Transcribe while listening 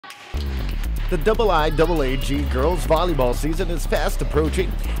The IIAAG girls volleyball season is fast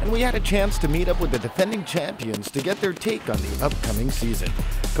approaching, and we had a chance to meet up with the defending champions to get their take on the upcoming season.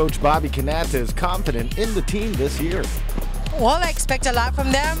 Coach Bobby Kanata is confident in the team this year. Well, I expect a lot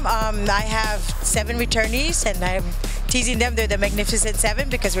from them. I have 7 returnees, and I'm teasing them. They're the Magnificent 7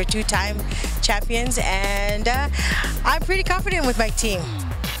 because we're 2-time champions, and I'm pretty confident with my team.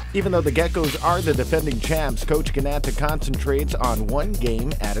 Even though the Geckos are the defending champs, Coach Kanata concentrates on one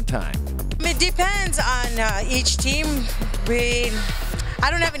game at a time. It depends on each team.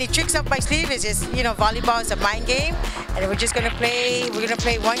 I don't have any tricks up my sleeve. It's just, volleyball is a mind game, and we're just gonna play. We're gonna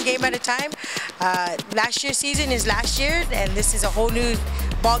play one game at a time. Last year's season is last year, and this is a whole new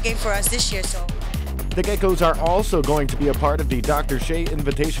ball game for us this year. So. The Geckos are also going to be a part of the Dr. Shea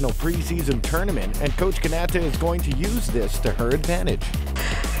Invitational preseason tournament, and Coach Kanata is going to use this to her advantage.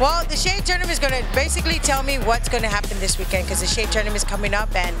 Well, the Shea tournament is going to basically tell me what's going to happen this weekend, because the Shea tournament is coming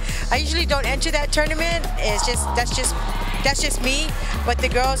up, and I usually don't enter that tournament. That's just me. But the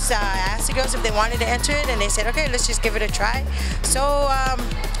girls, I asked the girls if they wanted to enter it, and they said, okay, let's just give it a try. So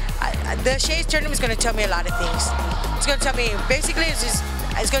the Shea tournament is going to tell me a lot of things. It's going to tell me, basically,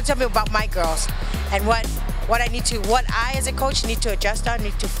 it's going to tell me about my girls and what I as a coach need to adjust on,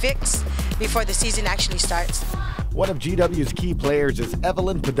 need to fix before the season actually starts. One of GW's key players is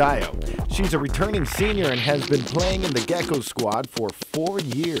Evelyn Padayo. She's a returning senior and has been playing in the Geckos squad for 4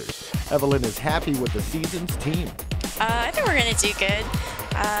 years. Evelyn is happy with the season's team. I think we're going to do good.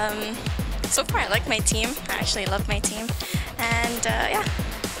 So far I like my team. I actually love my team. And yeah.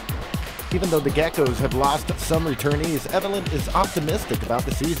 Even though the Geckos have lost some returnees, Evelyn is optimistic about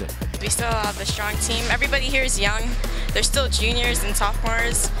the season. We still have a strong team. Everybody here is young. There's still juniors and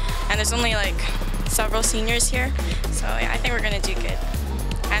sophomores, and there's only like several seniors here. So yeah, I think we're going to do good.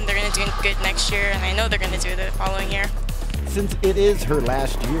 And they're going to do good next year, and I know they're going to do it the following year. Since it is her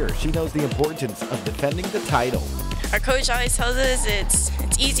last year, she knows the importance of defending the title. Our coach always tells us it's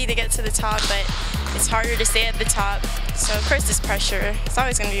easy to get to the top, but it's harder to stay at the top. So of course there's pressure. It's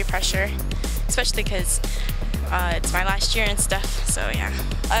always going to be pressure, especially because it's my last year and stuff. So yeah.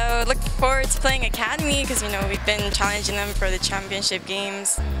 I look forward to playing Academy because we've been challenging them for the championship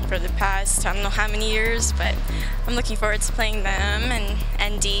games for the past I don't know how many years, but I'm looking forward to playing them and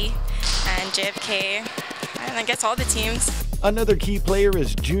ND and JFK and I guess all the teams. Another key player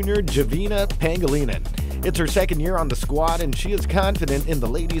is junior Javina Pangilinan. It's her 2nd year on the squad, and she is confident in the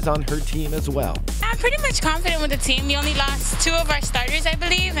ladies on her team as well. I'm pretty much confident with the team. We only lost 2 of our starters, I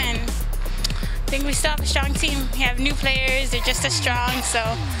believe, and I think we still have a strong team. We have new players, they're just as strong, so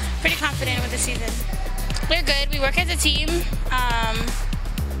pretty confident with the season. We're good, we work as a team.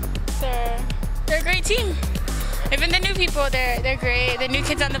 They're a great team. Even the new people, they're great. The new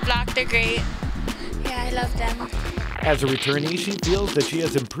kids on the block, they're great. Yeah, I love them. As a returnee, she feels that she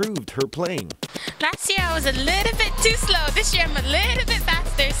has improved her playing. Last year I was a little bit too slow. This year I'm a little bit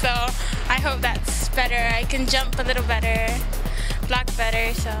faster, so I hope that's better. I can jump a little better, block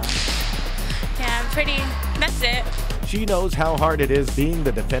better, so yeah, that's it. She knows how hard it is being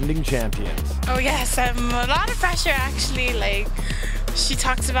the defending champions. Oh yes, a lot of pressure actually. Like, she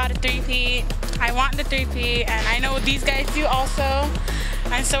talks about a 3-peat. I want the 3-peat, and I know these guys do also.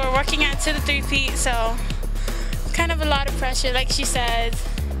 And so we're working out to the 3-peat, so kind of a lot of pressure. Like she said,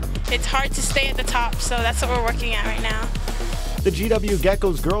 it's hard to stay at the top, so that's what we're working at right now. The GW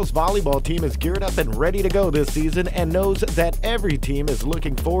Geckos girls volleyball team is geared up and ready to go this season and knows that every team is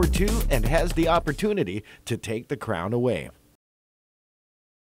looking forward to and has the opportunity to take the crown away.